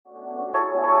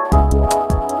You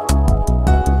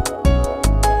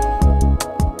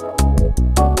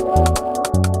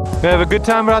have a good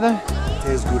time, brother?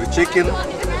 Tastes good. The chicken,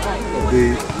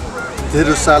 the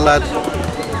potato salad,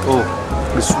 oh,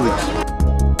 it's sweet.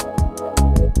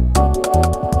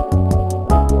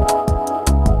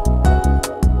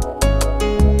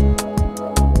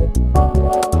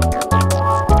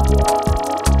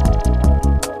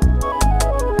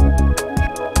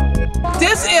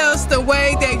 This is the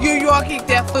way that New York eat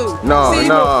their food.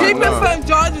 People from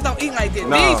Georgia don't eat like this.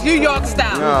 These New York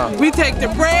style. We take the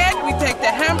bread, we take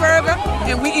the hamburger,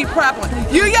 and we eat properly.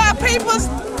 New York peoples,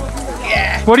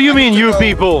 yeah. What do you mean, you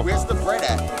people? Where's the bread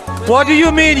at? What do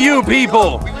you mean, you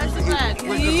people?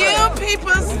 You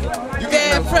peoples,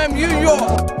 they're from New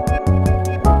York.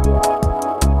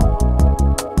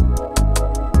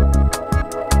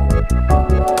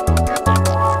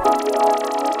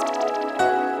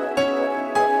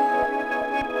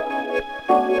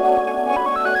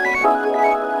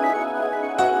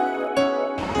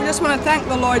 We just want to thank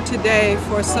the Lord today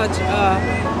for such a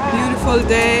beautiful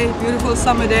day, beautiful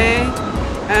summer day,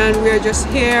 and we're just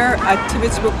here at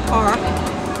Tibbetsbrook Park,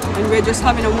 and we're just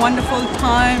having a wonderful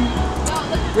time.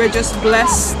 We're just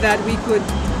blessed that we could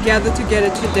gather together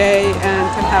today and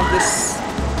to have this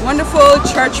wonderful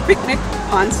church picnic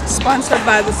sponsored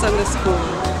by the Sunday School.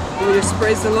 We just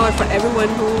praise the Lord for everyone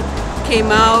who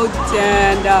came out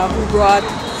and who brought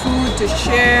food to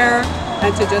share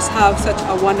and to just have such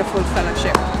a wonderful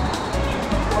fellowship.